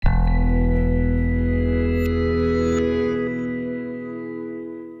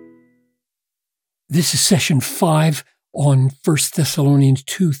This is session 5 on 1 Thessalonians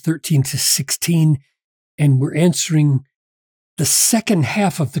 2:13-16, and we're answering the second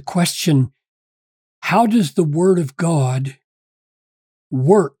half of the question, how does the Word of God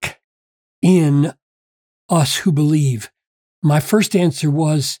work in us who believe? My first answer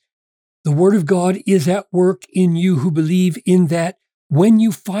was, the Word of God is at work in you who believe, in that when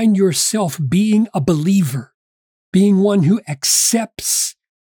you find yourself being a believer, being one who accepts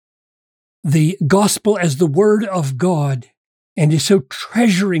the gospel as the Word of God and is so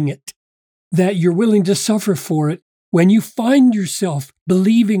treasuring it that you're willing to suffer for it, when you find yourself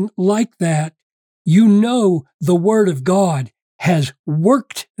believing like that, you know the Word of God has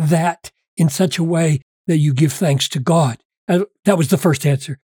worked that in such a way that you give thanks to God. That was the first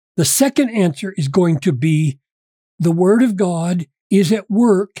answer. The second answer is going to be, the Word of God is at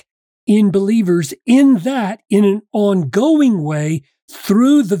work in believers in that, in an ongoing way,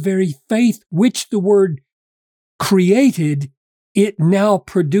 through the very faith which the Word created, it now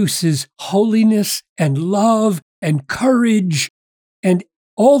produces holiness and love and courage and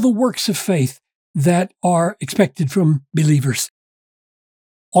all the works of faith that are expected from believers.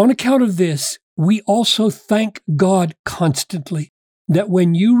 On account of this, we also thank God constantly that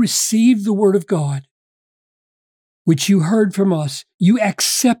when you receive the Word of God, which you heard from us, you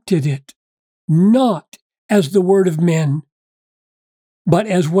accepted it not as the word of men, but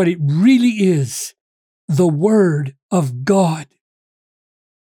as what it really is, the Word of God,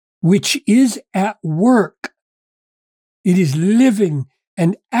 which is at work. It is living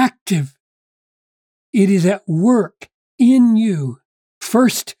and active. It is at work in you,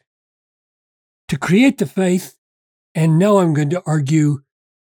 first to create the faith, and now I'm going to argue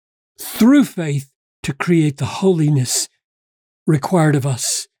through faith to create the holiness required of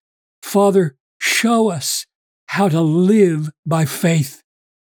us. Father, show us how to live by faith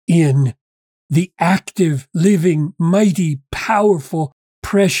in the active, living, mighty, powerful,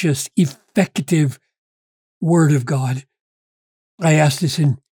 precious, effective Word of God. I ask this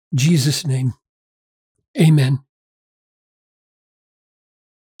in Jesus' name. Amen.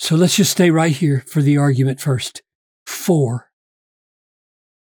 So let's just stay right here for the argument first. 4.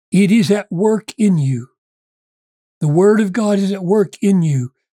 It is at work in you. The Word of God is at work in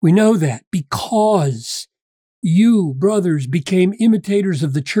you. We know that because you, brothers, became imitators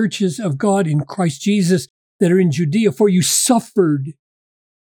of the churches of God in Christ Jesus that are in Judea, for you suffered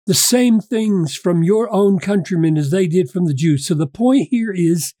the same things from your own countrymen as they did from the Jews. So the point here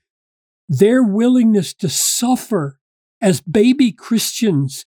is their willingness to suffer as baby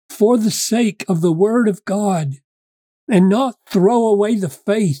Christians for the sake of the Word of God and not throw away the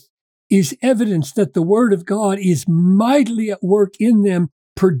faith is evidence that the Word of God is mightily at work in them,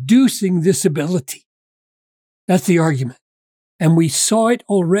 producing this ability. That's the argument. And we saw it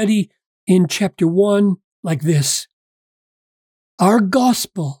already in chapter 1 like this. Our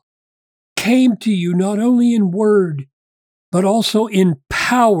gospel came to you not only in word, but also in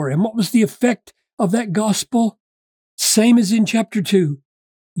power. And what was the effect of that gospel? Same as in chapter 2.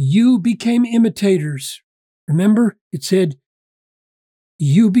 You became imitators. Remember, it said,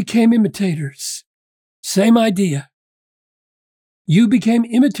 you became imitators. Same idea. You became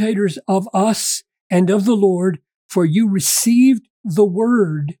imitators of us and of the Lord, for you received the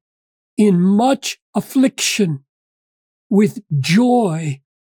Word in much affliction with joy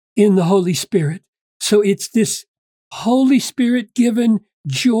in the Holy Spirit. So it's this Holy Spirit given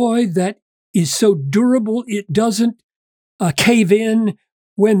joy that is so durable it doesn't cave in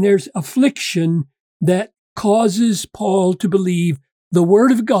when there's affliction, that causes Paul to believe the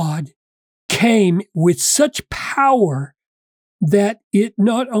Word of God came with such power that it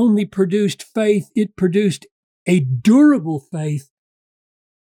not only produced faith, it produced a durable faith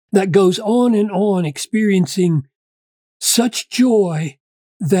that goes on, experiencing such joy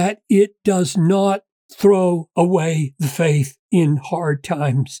that it does not throw away the faith in hard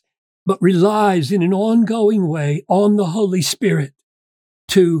times, but relies in an ongoing way on the Holy Spirit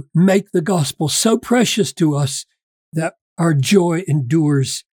to make the gospel so precious to us that our joy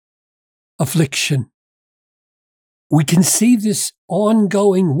endures affliction. We can see this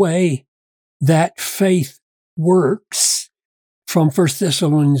ongoing way that faith works from 1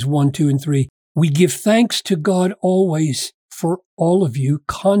 Thessalonians 1, 2, and 3. We give thanks to God always for all of you,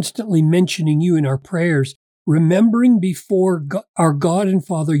 constantly mentioning you in our prayers, remembering before our God and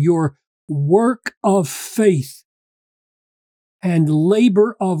Father your work of faith and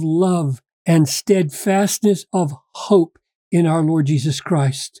labor of love and steadfastness of hope in our Lord Jesus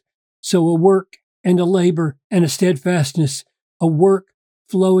Christ. So a work and a labor and a steadfastness, a work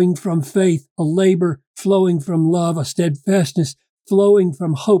flowing from faith, a labor flowing from love, a steadfastness flowing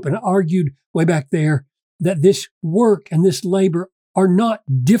from hope. And I argued way back there that this work and this labor are not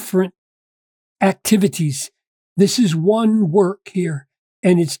different activities. This is one work here,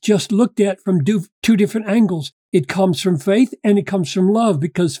 and it's just looked at from two different angles. It comes from faith and it comes from love,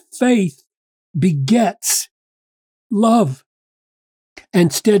 because faith begets love.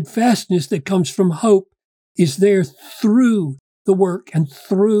 And steadfastness that comes from hope is there through the work and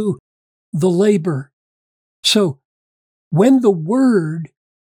through the labor. So when the word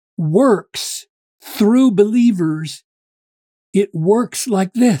works through believers, it works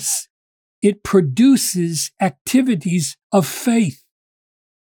like this. It produces activities of faith.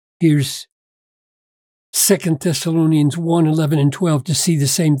 Here's 2 Thessalonians 1, 11 and 12 to see the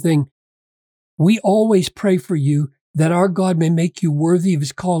same thing. We always pray for you that our God may make you worthy of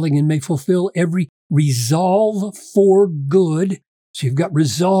his calling and may fulfill every resolve for good. So you've got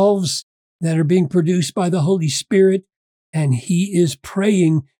resolves that are being produced by the Holy Spirit, and he is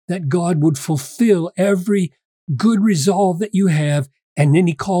praying that God would fulfill every good resolve that you have. And then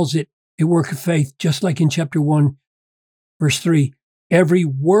he calls it a work of faith, just like in chapter 1, verse 3. Every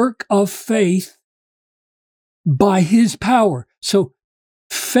work of faith by his power. So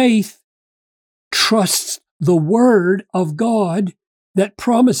faith trusts the word of God that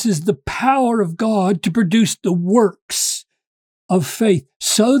promises the power of God to produce the works of faith,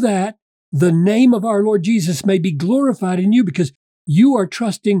 so that the name of our Lord Jesus may be glorified in you, because you are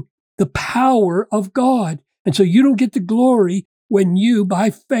trusting the power of God. And so you don't get the glory when you, by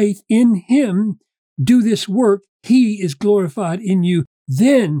faith in him, do this work. He is glorified in you.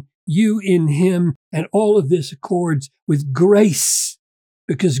 Then you in him, and all of this accords with grace,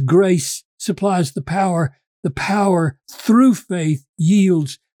 because grace supplies the power. The power through faith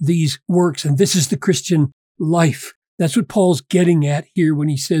yields these works. And this is the Christian life. That's what Paul's getting at here when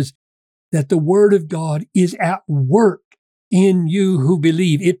he says that the word of God is at work in you who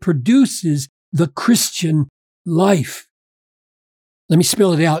believe. It produces the Christian life. Let me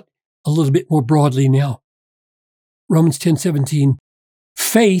spell it out a little bit more broadly now. Romans 10:17.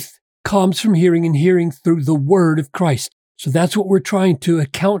 Faith comes from hearing, and hearing through the word of Christ. So that's what we're trying to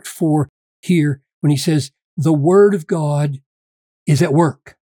account for here when he says the word of God is at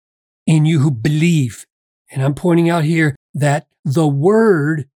work in you who believe. And I'm pointing out here that the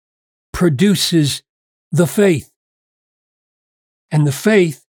word produces the faith. And the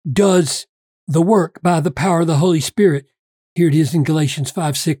faith does the work by the power of the Holy Spirit. Here it is in Galatians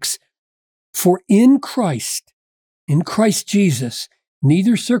 5:6. For in Christ Jesus,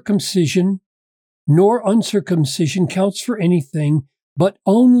 neither circumcision nor uncircumcision counts for anything, but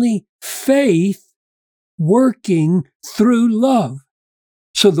only faith working through love.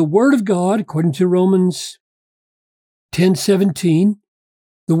 So the word of God, according to Romans 10:17,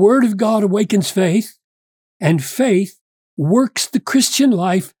 the word of God awakens faith, and faith works the Christian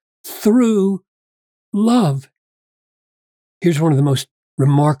life through love. Here's one of the most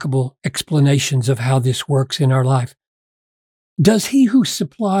remarkable explanations of how this works in our life. Does he who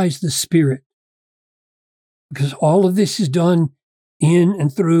supplies the Spirit, because all of this is done in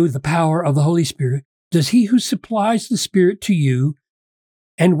and through the power of the Holy Spirit, does he who supplies the Spirit to you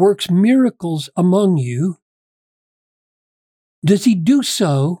and works miracles among you, does he do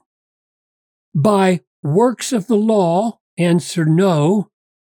so by works of the law? Answer no.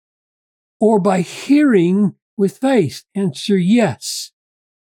 Or by hearing with faith? Answer yes.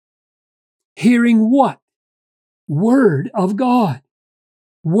 Hearing what? Word of God.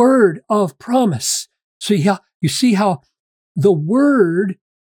 Word of promise. So you see how the word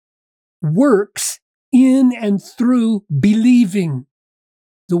works in and through believing.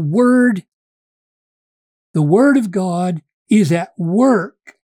 The word of God is at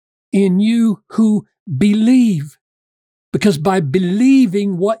work in you who believe. Because by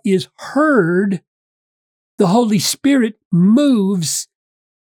believing what is heard, the Holy Spirit moves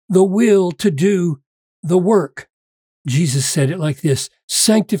the will to do the work. Jesus said it like this: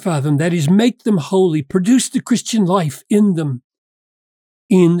 sanctify them, that is, make them holy, produce the Christian life in them,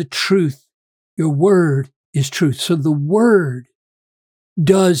 in the truth. Your word is truth. So the word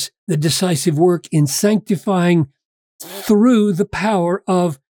does the decisive work in sanctifying through the power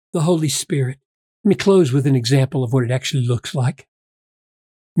of the Holy Spirit. Let me close with an example of what it actually looks like.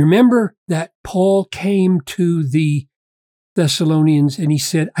 Remember that Paul came to the Thessalonians and he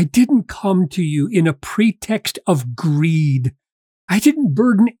said, I didn't come to you in a pretext of greed. I didn't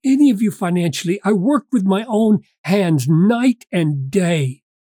burden any of you financially. I worked with my own hands night and day.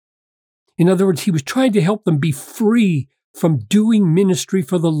 In other words, he was trying to help them be free from doing ministry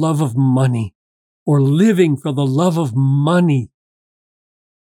for the love of money or living for the love of money.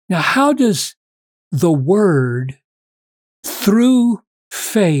 Now, how does the word through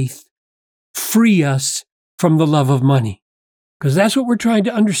faith, free us from the love of money. Because that's what we're trying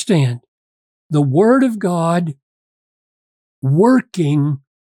to understand. The Word of God working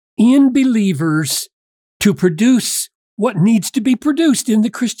in believers to produce what needs to be produced in the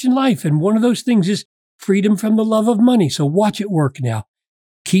Christian life. And one of those things is freedom from the love of money. So watch it work now.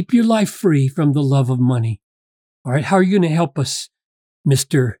 Keep your life free from the love of money. All right, how are you going to help us,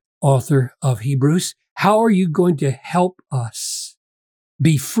 Mr. Author of Hebrews? How are you going to help us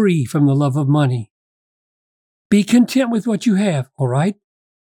be free from the love of money? Be content with what you have, all right?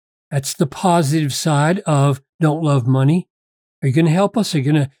 That's the positive side of don't love money. Are you going to help us? Are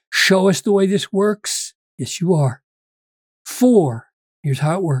you going to show us the way this works? Yes, you are. 4, here's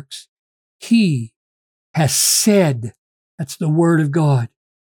how it works. He has said, that's the Word of God.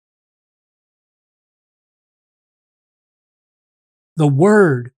 The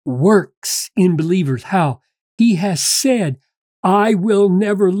Word works in believers. How? He has said, I will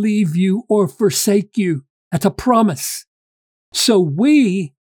never leave you or forsake you. That's a promise. So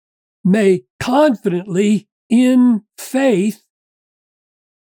we may confidently, in faith,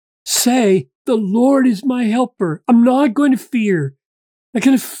 say, the Lord is my helper. I'm not going to fear. I'm not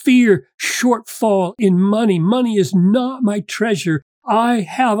going to fear shortfall in money. Money is not my treasure. I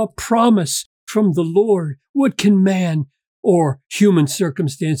have a promise from the Lord. What can man or human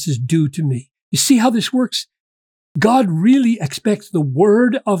circumstances do to me? You see how this works? God really expects the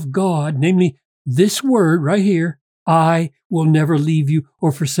Word of God, namely this word right here, I will never leave you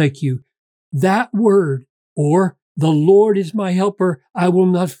or forsake you. That word, or the Lord is my helper, I will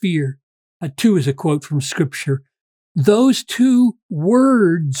not fear. That too is a quote from Scripture. Those two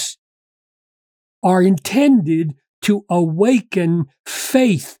words are intended to awaken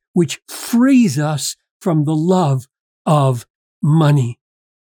faith, which frees us from the love of money.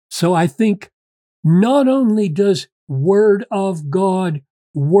 So I think not only does Word of God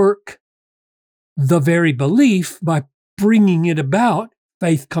work the very belief by bringing it about,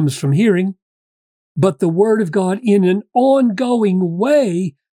 faith comes from hearing, but the Word of God in an ongoing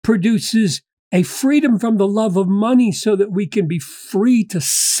way produces a freedom from the love of money so that we can be free to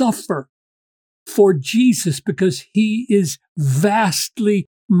suffer for Jesus because He is vastly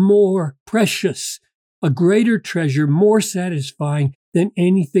more precious, a greater treasure, more satisfying than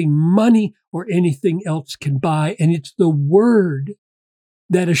anything money or anything else can buy. And it's the Word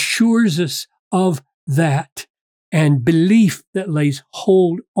that assures us of that and belief that lays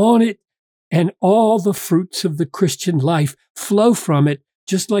hold on it, and all the fruits of the Christian life flow from it.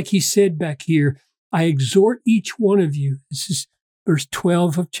 Just like he said back here, I exhort each one of you, this is verse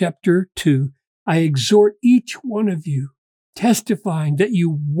 12 of chapter 2, I exhort each one of you, testifying that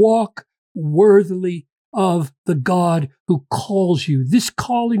you walk worthily of the God who calls you. This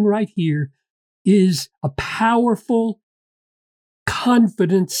calling right here is a powerful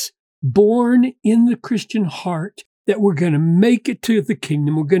confidence born in the Christian heart that we're going to make it to the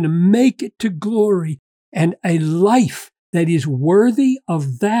kingdom, we're going to make it to glory, and a life that is worthy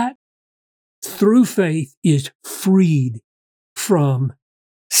of that through faith is freed from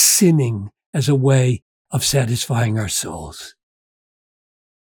sinning as a way of satisfying our souls.